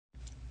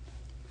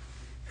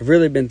I've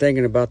really been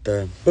thinking about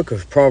the book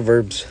of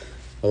Proverbs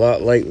a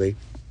lot lately,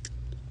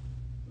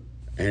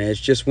 and it's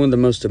just one of the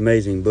most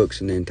amazing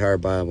books in the entire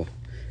Bible.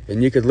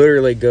 And you could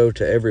literally go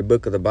to every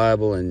book of the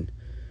Bible and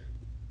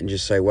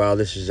just say, wow,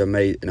 this is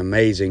an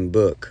amazing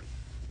book.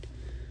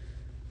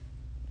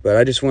 But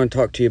I just want to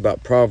talk to you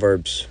about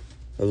Proverbs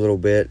a little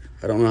bit.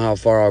 I don't know how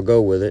far I'll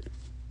go with it.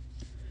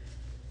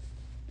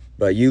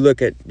 But you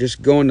look at,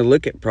 just going to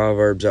look at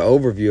Proverbs, an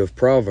overview of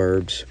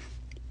Proverbs,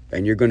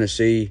 and you're going to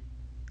see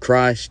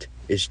Christ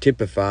is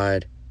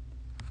typified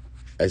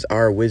as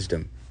our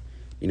wisdom.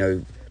 You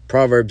know,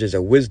 Proverbs is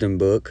a wisdom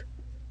book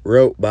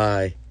wrote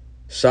by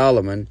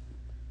Solomon,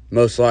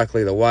 most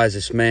likely the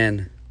wisest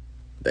man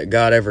that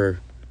God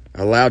ever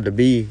allowed to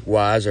be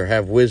wise or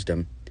have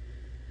wisdom.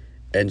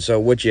 And so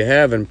what you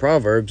have in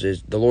Proverbs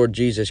is the Lord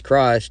Jesus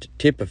Christ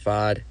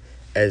typified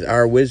as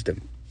our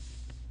wisdom.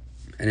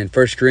 And in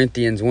 1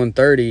 Corinthians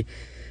 1:30,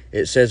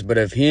 it says, "But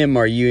of him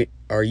are ye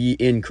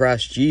in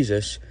Christ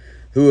Jesus,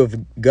 who of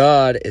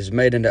God is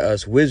made unto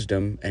us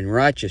wisdom and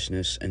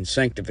righteousness and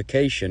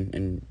sanctification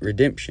and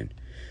redemption."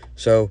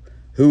 So,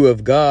 who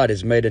of God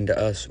is made unto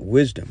us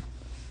wisdom?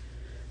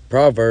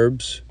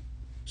 Proverbs,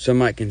 some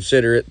might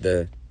consider it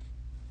the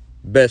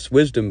best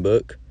wisdom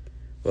book.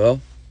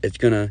 Well, it's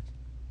going to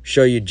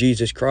show you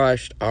Jesus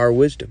Christ, our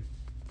wisdom.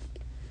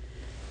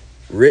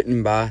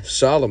 Written by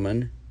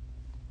Solomon,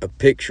 a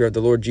picture of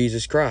the Lord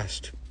Jesus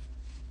Christ.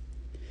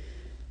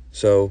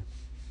 So,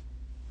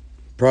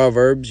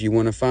 Proverbs, you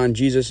want to find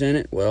Jesus in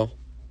it? Well,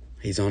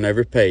 he's on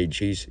every page.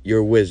 He's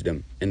your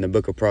wisdom in the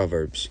book of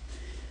Proverbs.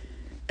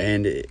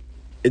 And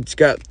it's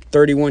got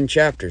 31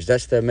 chapters.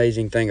 That's the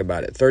amazing thing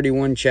about it.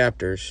 31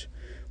 chapters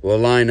will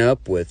line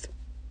up with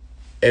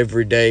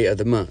every day of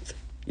the month.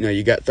 You know,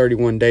 you got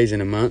 31 days in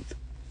a month,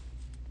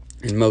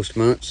 in most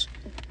months.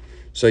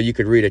 So you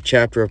could read a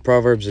chapter of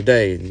Proverbs a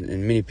day,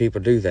 and many people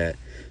do that.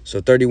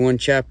 So 31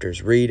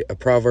 chapters. Read a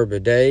proverb a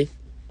day.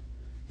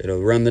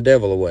 It'll run the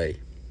devil away.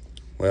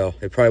 Well,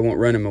 it probably won't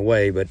run him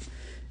away, but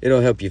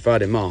it'll help you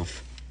fight him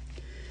off.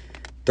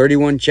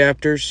 31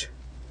 chapters,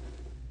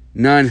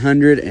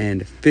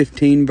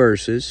 915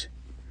 verses,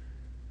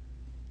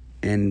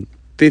 and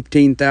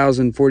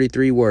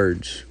 15,043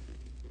 words.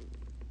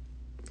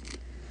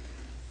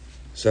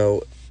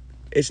 So,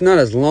 it's not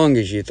as long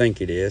as you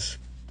think it is.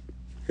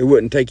 It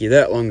wouldn't take you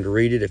that long to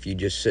read it if you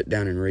just sit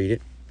down and read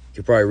it. You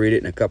could probably read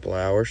it in a couple of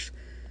hours.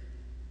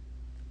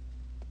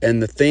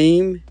 And the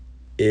theme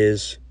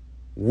is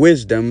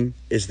wisdom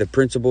is the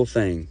principal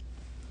thing.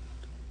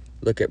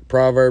 Look at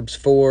Proverbs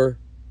 4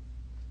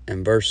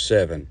 and verse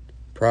 7.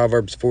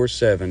 Proverbs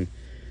 4:7.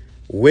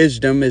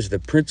 Wisdom is the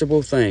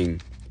principal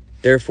thing.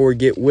 Therefore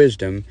get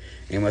wisdom,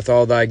 and with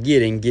all thy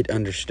getting, get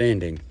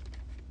understanding.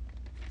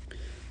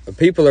 But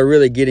people are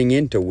really getting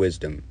into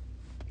wisdom.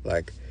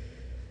 Like,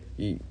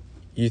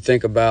 you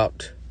think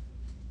about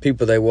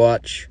people they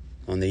watch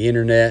on the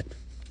internet,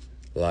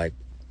 like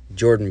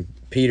Jordan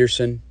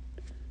Peterson,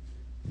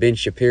 Ben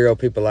Shapiro,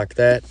 people like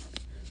that.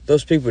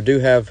 Those people do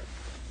have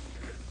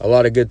a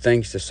lot of good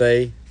things to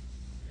say,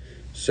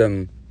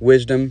 some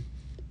wisdom,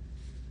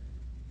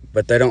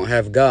 but they don't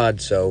have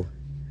God, so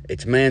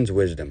it's man's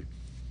wisdom.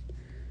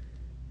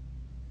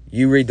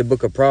 You read the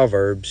book of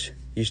Proverbs,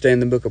 you stay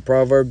in the book of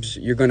Proverbs,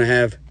 you're going to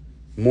have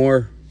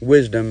more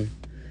wisdom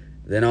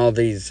than all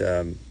these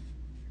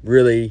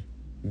really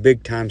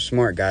big-time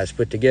smart guys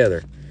put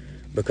together,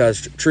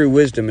 because true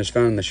wisdom is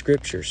found in the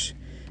Scriptures.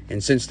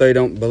 And since they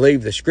don't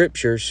believe the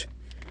Scriptures,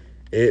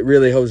 it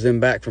really holds them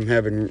back from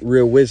having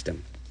real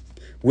wisdom.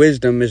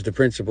 Wisdom is the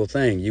principal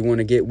thing. You want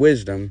to get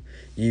wisdom,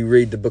 you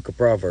read the book of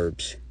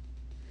Proverbs.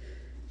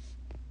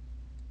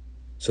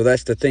 So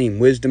that's the theme.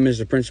 Wisdom is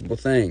the principal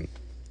thing.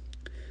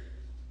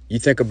 You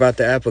think about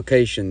the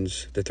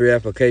applications, the 3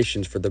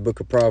 applications for the book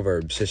of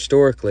Proverbs.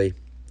 Historically,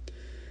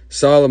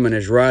 Solomon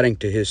is writing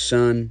to his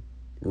son,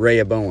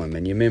 Rehoboam.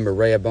 And you remember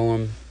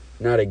Rehoboam,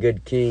 not a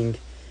good king.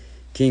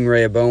 King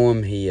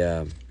Rehoboam,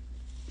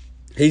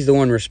 he's the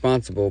one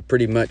responsible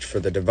pretty much for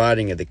the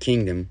dividing of the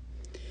kingdom.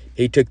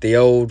 He took the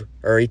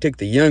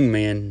young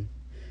men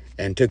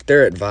and took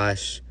their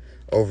advice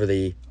over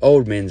the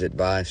old men's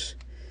advice,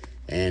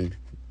 and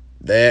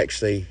they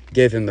actually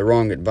gave him the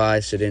wrong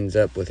advice. It ends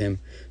up with him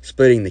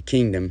splitting the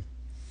kingdom.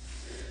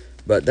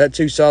 But that's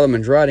who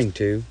Solomon's writing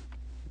to,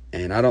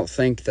 and I don't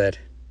think that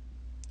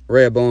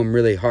Rehoboam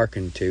really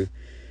hearkened to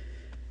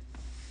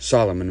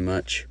Solomon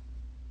much.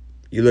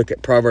 You look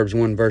at Proverbs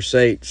 1 verse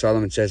 8,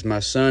 Solomon says, "My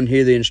son,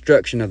 hear the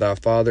instruction of thy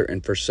father,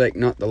 and forsake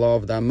not the law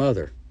of thy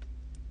mother."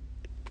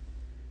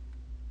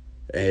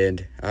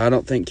 And I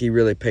don't think he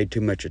really paid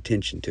too much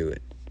attention to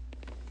it.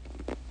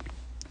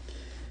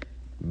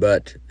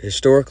 But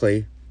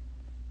historically,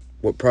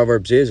 what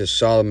Proverbs is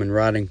Solomon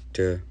writing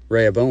to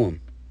Rehoboam.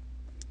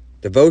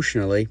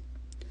 Devotionally,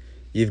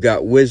 you've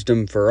got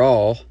wisdom for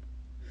all.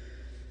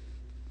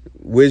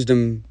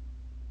 Wisdom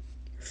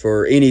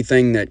for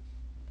anything that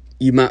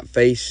you might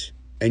face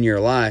in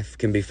your life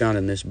can be found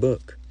in this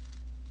book.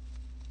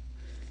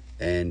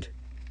 And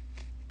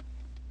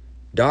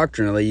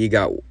doctrinally, you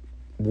got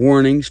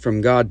warnings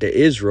from God to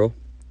Israel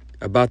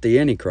about the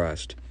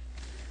Antichrist.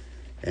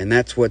 And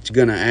that's what's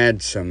going to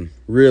add some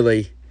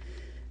really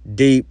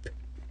deep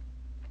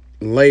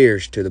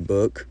layers to the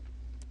book.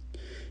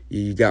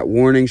 You got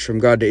warnings from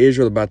God to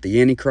Israel about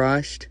the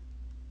Antichrist,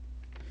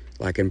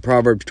 like in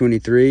Proverbs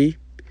 23,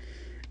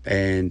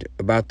 and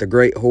about the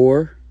great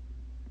whore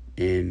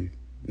in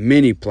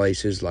many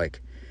places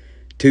like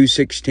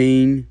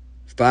 2:16,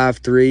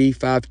 5:3,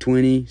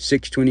 5:20,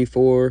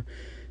 6:24,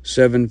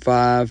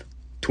 7:5,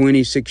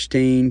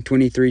 20:16,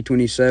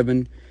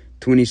 23:27,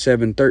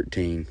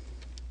 27:13.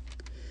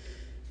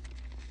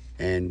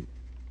 And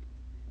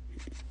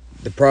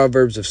the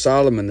Proverbs of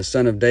Solomon, the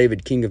son of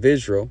David, king of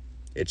Israel,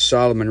 it's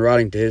Solomon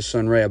writing to his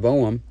son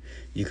Rehoboam.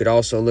 You could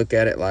also look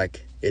at it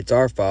like it's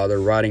our Father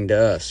writing to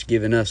us,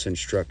 giving us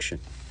instruction.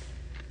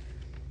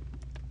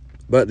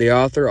 But the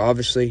author,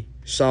 obviously,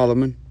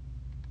 Solomon,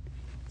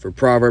 for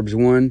Proverbs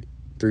 1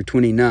 through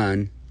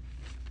 29.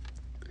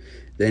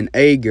 Then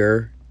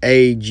Agur,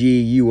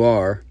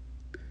 A-G-U-R,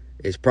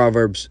 is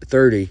Proverbs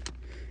 30.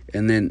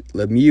 And then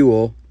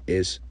Lemuel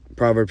is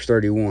Proverbs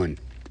 31.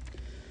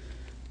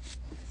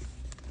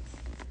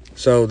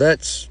 So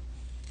that's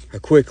a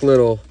quick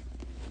little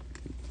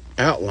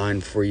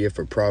outline for you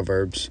for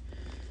Proverbs,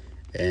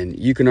 and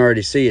you can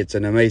already see it's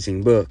an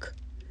amazing book.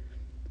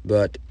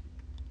 But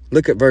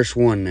look at verse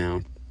 1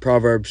 now.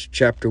 Proverbs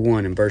chapter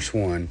 1 and verse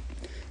 1.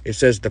 It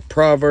says, the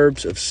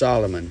Proverbs of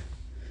Solomon,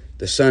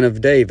 the son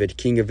of David,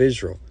 king of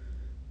Israel.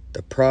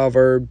 The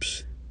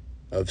Proverbs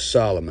of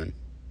Solomon.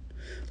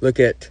 Look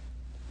at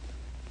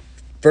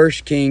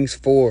 1 Kings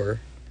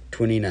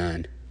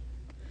 4:29.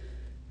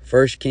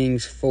 1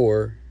 Kings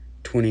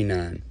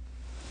 4:29.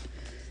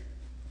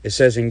 It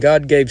says, and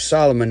God gave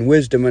Solomon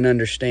wisdom and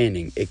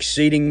understanding,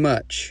 exceeding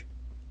much,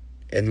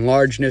 and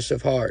largeness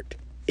of heart,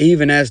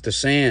 even as the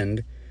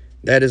sand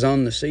that is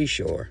on the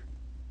seashore.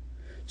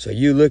 So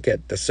you look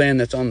at the sand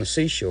that's on the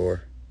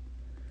seashore,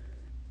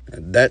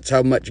 that's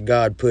how much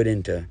God put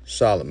into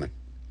Solomon.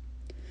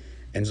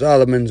 And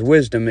Solomon's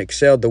wisdom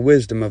excelled the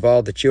wisdom of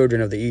all the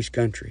children of the east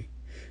country,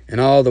 and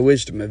all the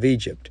wisdom of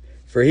Egypt,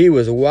 for he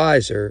was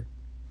wiser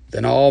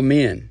than all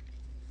men.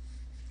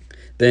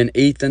 Then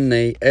Ethan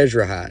the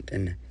Ezrahite,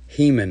 and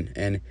Heman,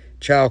 and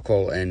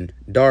Chalcol, and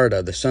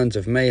Darda, the sons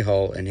of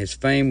Mahol, and his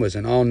fame was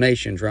in all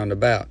nations round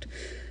about.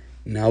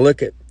 Now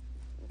look at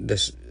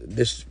this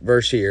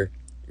verse here,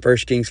 1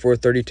 Kings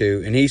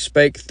 4:32. And he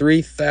spake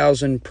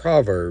 3,000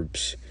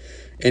 proverbs,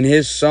 and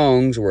his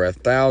songs were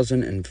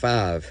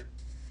 1,005.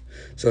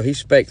 So he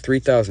spake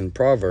 3,000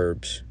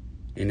 proverbs,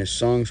 and his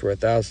songs were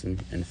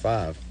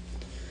 1,005.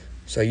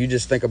 So you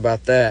just think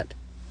about that.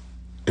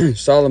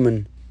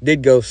 Solomon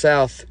did go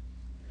south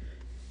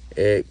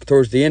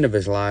towards the end of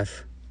his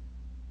life,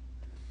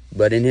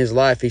 but in his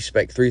life he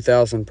spake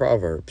 3,000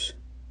 proverbs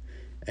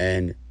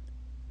and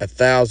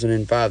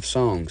 1,005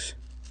 songs.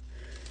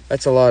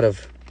 That's a lot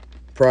of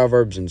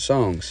proverbs and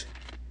songs,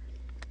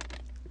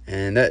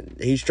 and that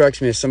he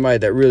strikes me as somebody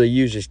that really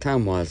uses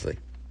time wisely.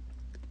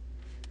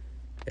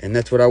 And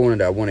that's what I want to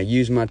do. I want to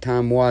use my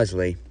time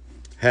wisely,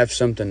 have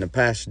something to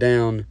pass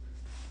down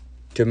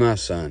to my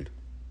son.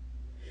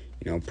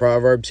 You know,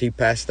 Proverbs, he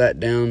passed that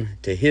down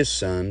to his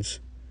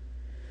sons.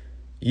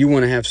 You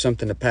want to have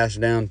something to pass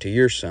down to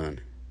your son.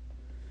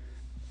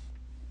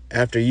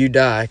 After you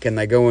die, can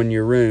they go in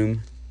your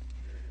room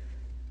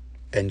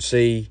and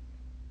see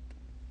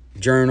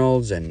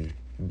journals and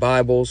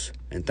Bibles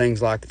and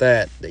things like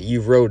that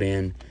you've wrote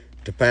in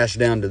to pass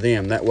down to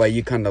them? That way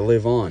you kind of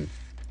live on.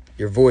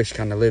 Your voice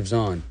kind of lives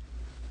on.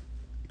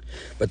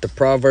 But the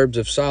Proverbs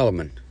of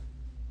Solomon,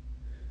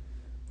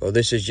 well,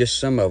 this is just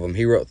some of them.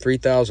 He wrote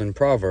 3,000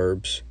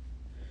 proverbs.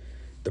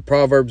 The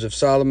Proverbs of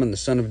Solomon, the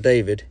son of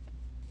David,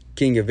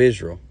 king of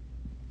Israel.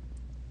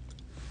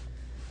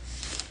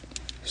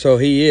 So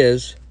he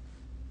is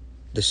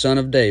the son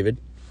of David.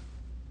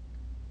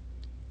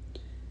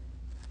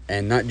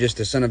 And not just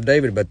the son of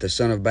David, but the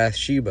son of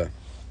Bathsheba.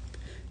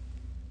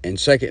 In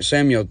 2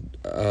 Samuel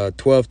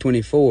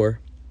 12:24,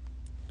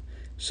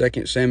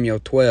 2 Samuel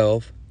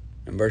 12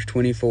 and verse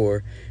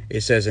 24,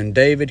 it says, and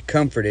David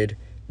comforted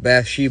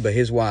Bathsheba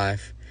his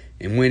wife,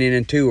 and went in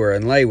unto her,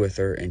 and lay with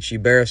her, and she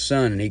bare a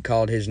son, and he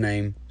called his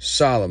name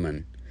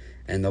Solomon,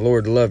 and the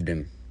Lord loved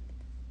him.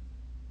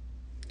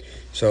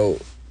 So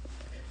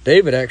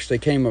Solomon actually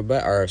came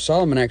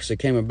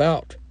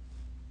about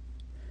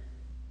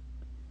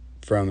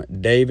from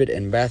David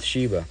and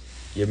Bathsheba.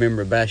 You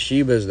remember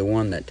Bathsheba is the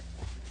one that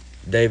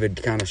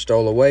David kind of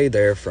stole away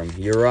there from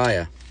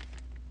Uriah.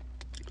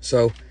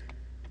 So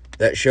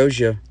that shows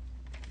you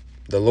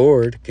the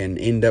Lord can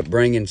end up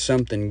bringing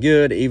something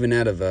good even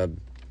out of a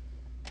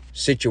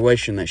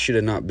situation that should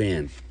have not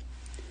been.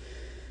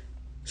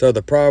 So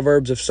the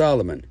Proverbs of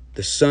Solomon,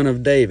 the son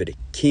of David,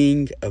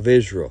 king of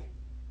Israel.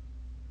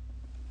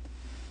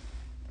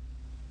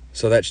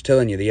 So that's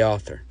telling you the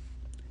author.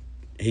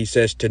 He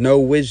says to know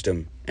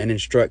wisdom and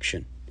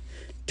instruction,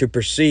 to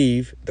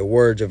perceive the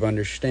words of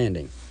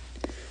understanding.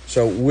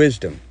 So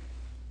wisdom.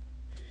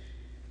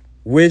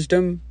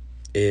 Wisdom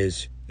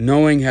is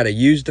knowing how to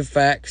use the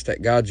facts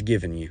that God's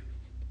given you.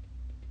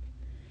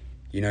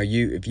 You know,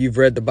 if you've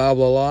read the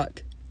Bible a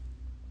lot,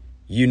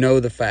 You know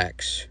the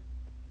facts.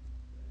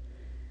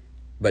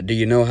 But do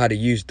you know how to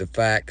use the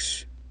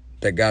facts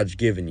that God's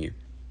given you?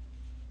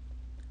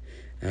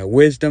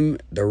 Wisdom,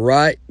 the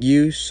right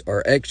use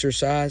or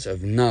exercise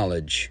of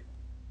knowledge.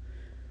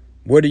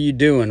 What are you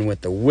doing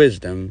with the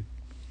wisdom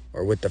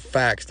or with the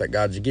facts that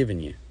God's given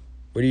you?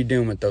 What are you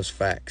doing with those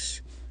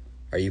facts?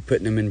 Are you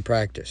putting them in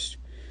practice?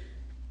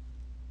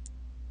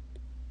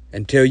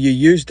 Until you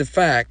use the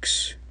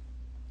facts,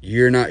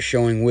 you're not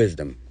showing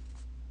wisdom.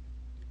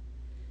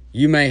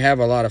 You may have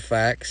a lot of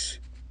facts,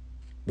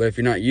 but if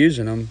you're not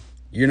using them,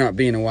 you're not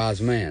being a wise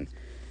man.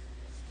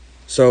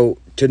 So,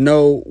 to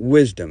know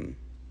wisdom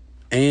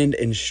and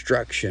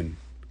instruction.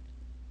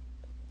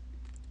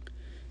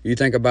 You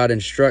think about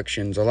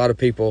instructions, a lot of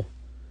people,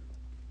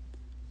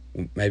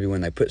 maybe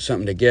when they put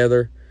something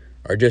together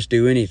or just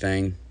do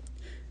anything,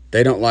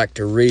 they don't like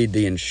to read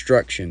the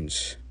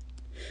instructions.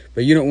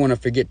 But you don't want to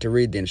forget to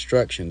read the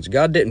instructions.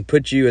 God didn't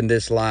put you in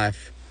this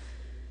life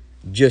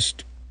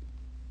just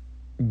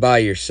by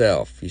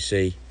yourself, you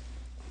see.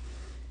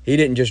 He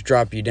didn't just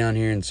drop you down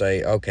here and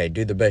say, okay,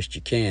 do the best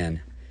you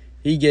can.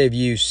 He gave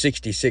you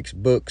 66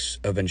 books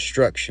of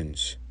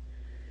instructions.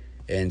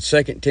 And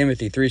 2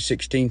 Timothy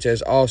 3:16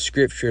 says, all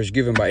scripture is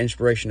given by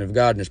inspiration of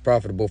God and is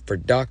profitable for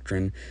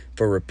doctrine,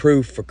 for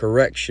reproof, for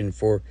correction,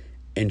 for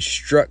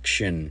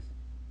instruction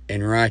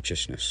in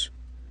righteousness.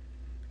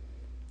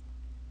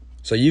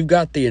 So you've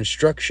got the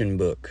instruction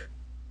book.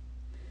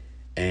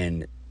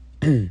 And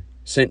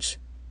since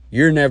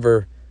you're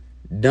never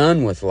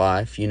done with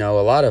life, a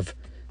lot of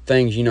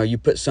things, you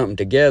put something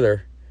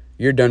together,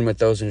 you're done with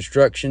those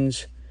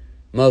instructions.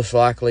 Most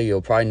likely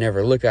you'll probably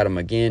never look at them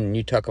again, and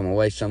you tuck them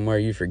away somewhere,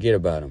 you forget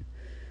about them.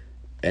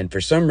 And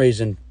for some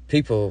reason,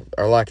 people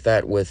are like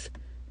that with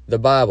the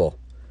Bible.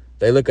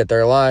 They look at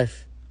their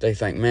life, they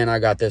think, man, I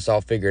got this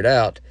all figured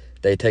out.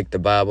 They take the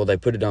Bible, they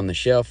put it on the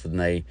shelf, and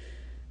they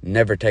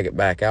never take it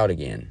back out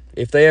again.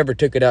 If they ever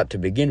took it out to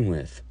begin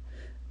with.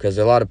 Because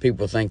a lot of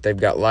people think they've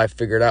got life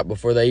figured out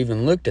before they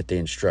even looked at the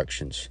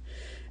instructions.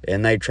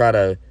 And they try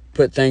to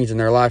put things in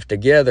their life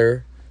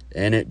together,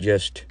 and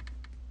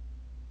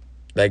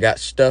they got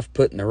stuff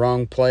put in the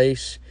wrong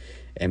place,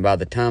 and by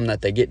the time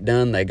that they get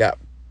done, they got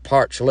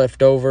parts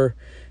left over,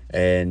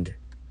 and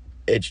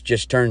it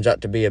just turns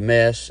out to be a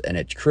mess, and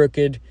it's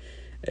crooked,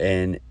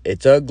 and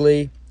it's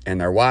ugly, and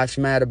their wife's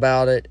mad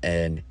about it,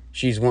 and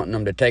she's wanting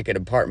them to take it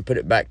apart and put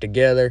it back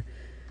together,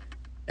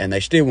 and they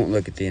still won't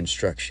look at the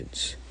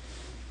instructions.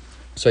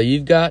 So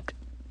you've got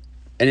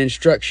an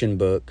instruction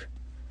book.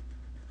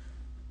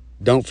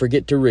 Don't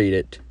forget to read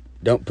it.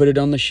 Don't put it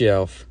on the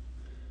shelf.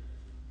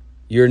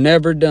 You're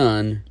never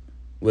done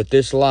with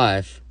this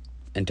life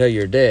until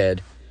you're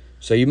dead,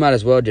 so you might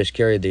as well just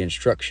carry the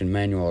instruction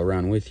manual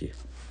around with you.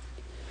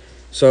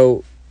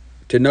 So,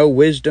 to know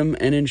wisdom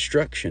and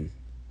instruction.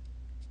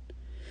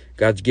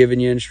 God's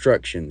given you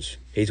instructions.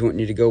 He's wanting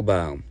you to go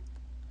by them.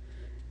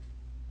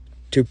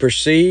 To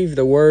perceive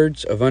the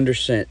words of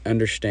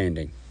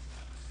understanding.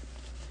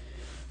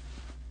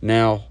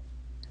 Now,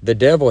 the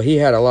devil, he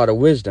had a lot of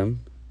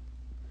wisdom,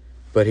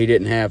 but he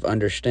didn't have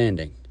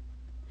understanding.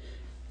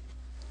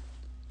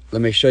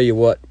 Let me show you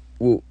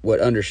what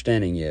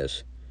understanding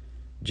is.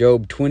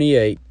 Job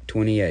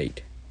 28:28.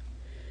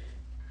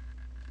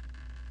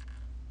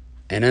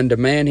 And unto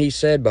man he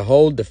said,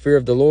 behold, the fear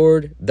of the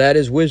Lord, that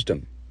is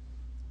wisdom.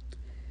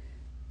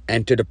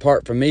 And to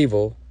depart from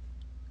evil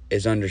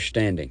is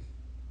understanding.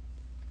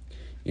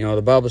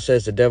 The Bible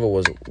says the devil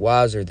was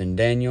wiser than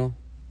Daniel,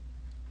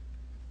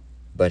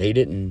 but he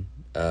didn't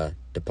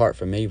depart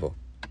from evil.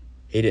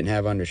 He didn't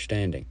have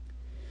understanding.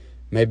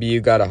 Maybe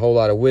you got a whole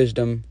lot of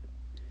wisdom.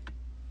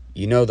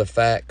 You know the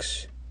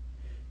facts.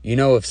 You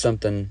know if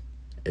something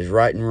is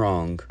right and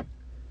wrong,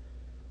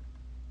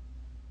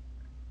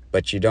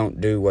 but you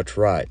don't do what's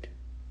right.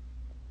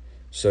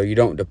 So you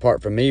don't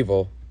depart from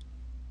evil.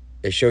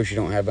 It shows you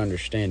don't have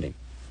understanding.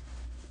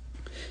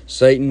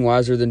 Satan,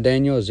 wiser than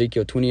Daniel,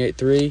 Ezekiel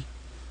 28:3,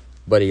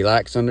 but he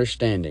lacks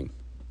understanding.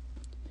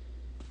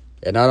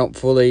 And I don't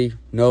fully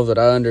know that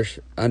I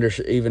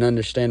even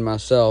understand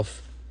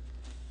myself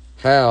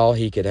how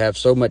he could have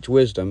so much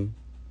wisdom,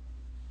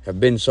 have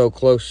been so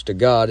close to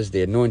God as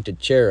the anointed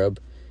cherub,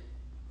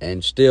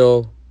 and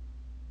still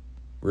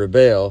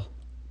rebel.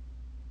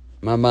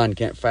 My mind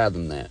can't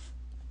fathom that.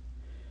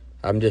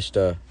 I'm just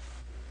a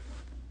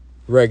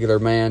regular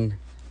man.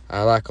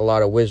 I lack a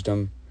lot of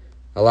wisdom.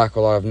 I lack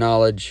a lot of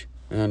knowledge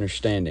and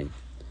understanding.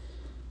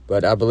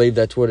 But I believe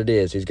that's what it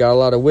is. He's got a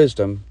lot of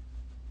wisdom,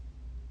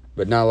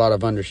 but not a lot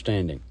of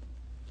understanding.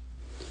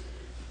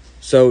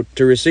 So,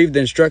 to receive the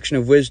instruction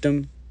of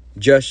wisdom,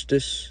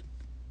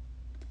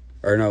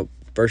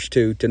 verse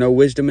 2, to know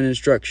wisdom and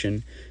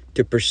instruction,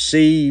 to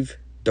perceive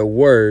the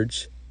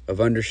words of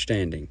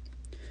understanding.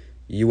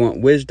 You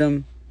want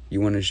wisdom,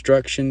 you want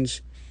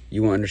instructions,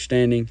 you want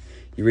understanding,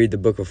 you read the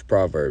book of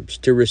Proverbs.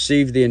 To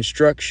receive the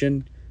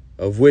instruction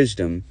of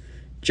wisdom,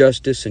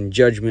 justice and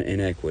judgment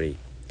and equity.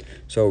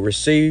 So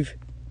receive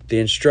the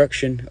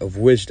instruction of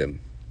wisdom.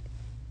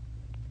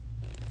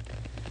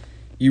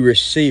 You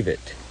receive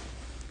it.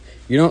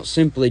 You don't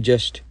simply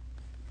just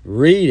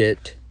read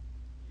it.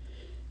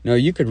 No,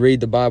 you could read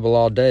the Bible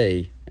all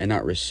day and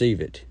not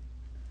receive it.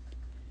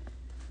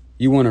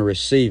 You want to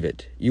receive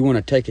it. You want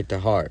to take it to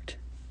heart.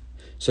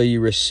 So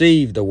you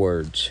receive the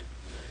words.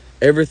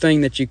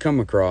 Everything that you come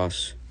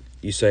across,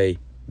 you say,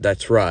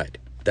 that's right.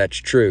 That's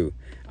true.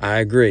 I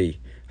agree.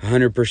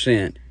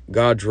 100%.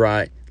 God's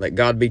right. Let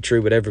God be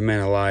true, but every man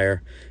a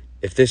liar.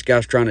 If this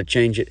guy's trying to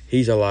change it,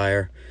 he's a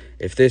liar.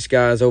 If this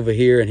guy's over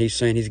here and he's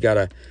saying he's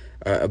got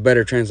a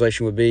better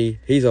translation would be,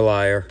 he's a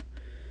liar.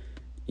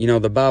 You know,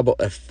 the Bible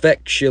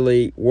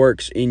effectually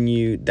works in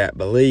you that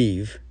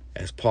believe,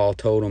 as Paul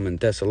told them in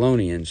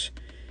Thessalonians.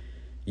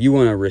 You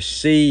want to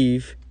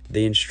receive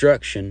the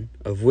instruction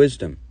of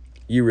wisdom.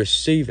 You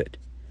receive it.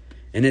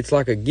 And it's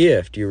like a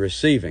gift you're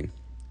receiving.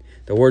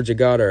 The words of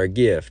God are a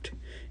gift.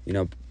 You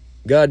know,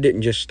 God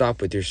didn't just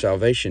stop with your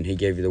salvation. He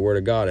gave you the Word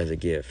of God as a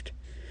gift.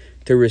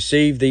 To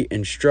receive the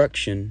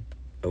instruction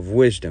of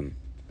wisdom,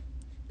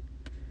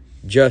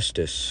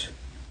 justice.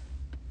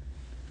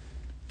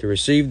 To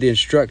receive the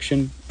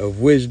instruction of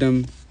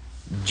wisdom,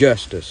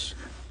 justice.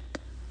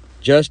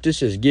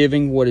 Justice is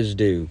giving what is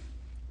due.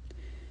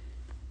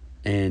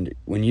 And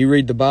when you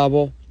read the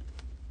Bible,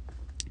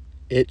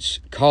 it's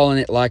calling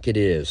it like it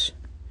is.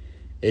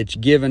 It's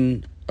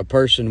giving a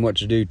person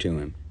what's due to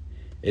him.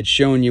 It's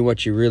showing you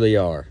what you really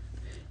are.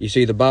 You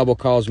see, the Bible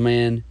calls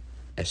man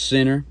a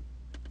sinner,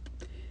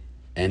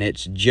 and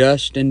it's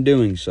just in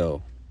doing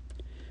so.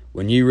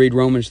 When you read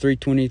Romans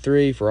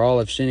 3:23, for all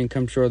have sinned and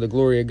come short of the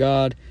glory of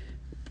God.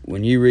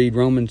 When you read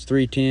Romans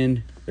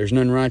 3:10, there's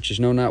none righteous,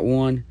 no, not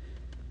one.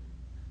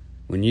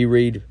 When you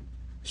read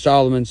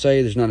Solomon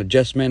say, there's not a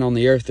just man on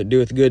the earth that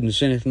doeth good and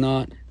sinneth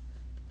not.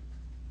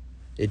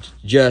 It's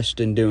just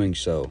in doing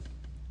so.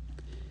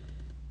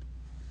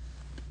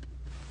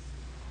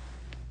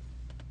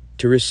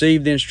 To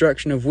receive the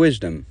instruction of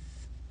wisdom,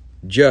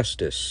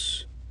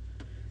 justice,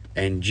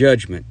 and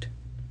judgment.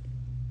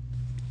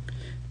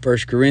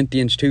 1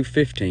 Corinthians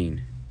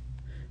 2:15.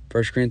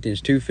 1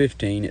 Corinthians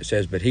 2:15, it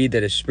says, but he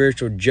that is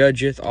spiritual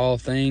judgeth all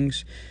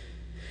things,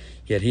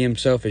 yet he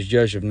himself is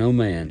judged of no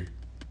man.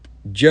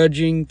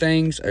 Judging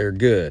things are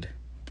good.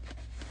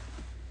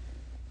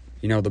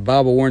 You know, the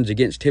Bible warns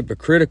against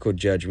hypocritical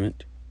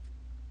judgment,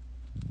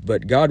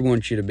 but God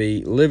wants you to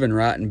be living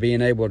right and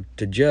being able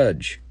to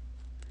judge.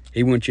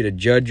 He wants you to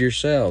judge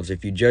yourselves.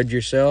 If you judge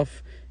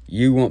yourself,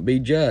 you won't be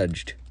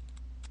judged.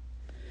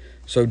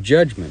 So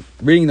judgment.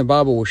 Reading the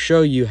Bible will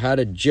show you how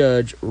to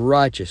judge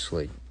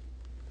righteously.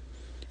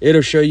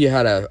 It'll show you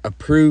how to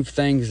approve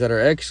things that are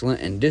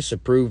excellent and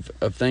disapprove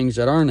of things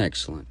that aren't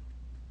excellent.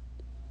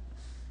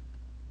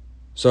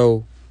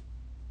 So,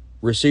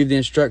 receive the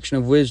instruction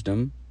of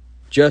wisdom,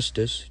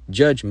 justice,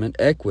 judgment,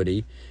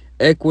 equity.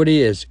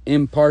 Equity is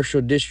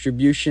impartial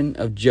distribution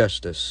of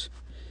justice.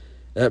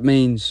 That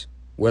means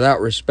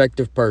without respect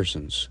of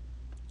persons.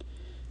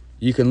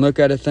 You can look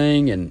at a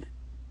thing and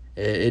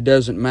it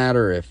doesn't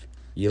matter if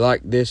you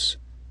like this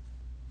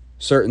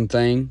certain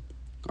thing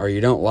or you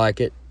don't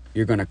like it.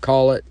 You're going to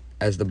call it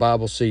as the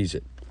Bible sees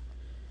it.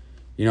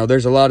 You know,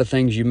 there's a lot of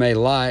things you may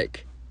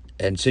like,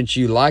 and since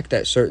you like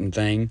that certain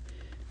thing,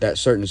 that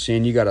certain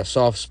sin, you got a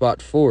soft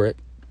spot for it.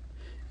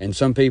 And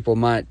some people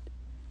might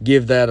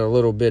give that a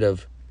little bit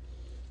of,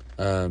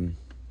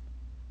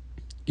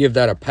 give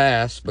that a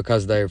pass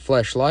because their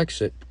flesh likes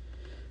it.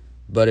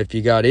 But if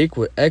you got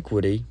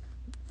equity,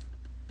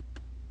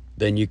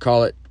 then you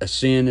call it a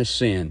sin is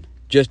sin,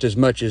 just as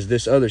much as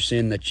this other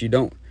sin that you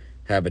don't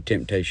have a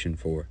temptation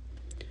for.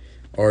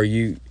 Or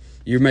you're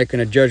making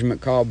a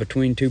judgment call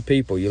between two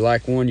people. You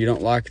like one, you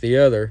don't like the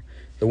other.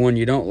 The one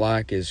you don't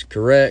like is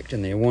correct,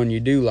 and the one you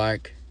do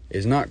like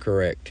is not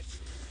correct.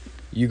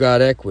 You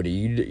got equity.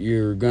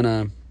 You're going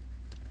to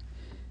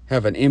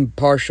have an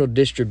impartial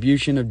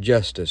distribution of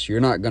justice.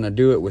 You're not going to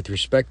do it with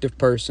respect of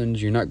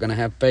persons. You're not going to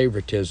have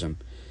favoritism.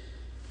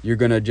 You're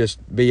going to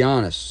just be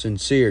honest,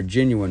 sincere,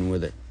 genuine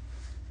with it.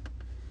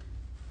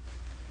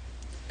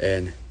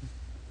 And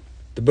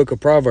the book of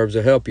Proverbs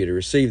will help you to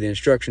receive the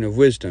instruction of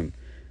wisdom,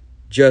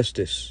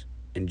 justice,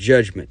 and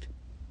judgment,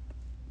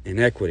 and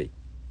equity.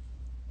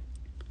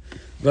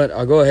 But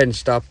I'll go ahead and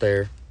stop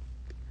there.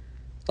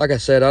 Like I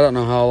said, I don't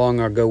know how long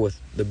I'll go with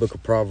the book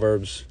of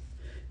Proverbs.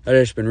 I've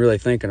just been really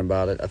thinking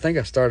about it. I think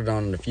I started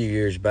on it a few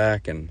years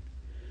back, and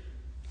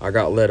I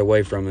got led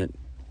away from it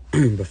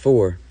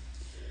before.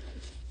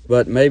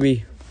 But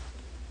maybe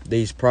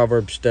these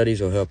Proverbs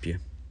studies will help you.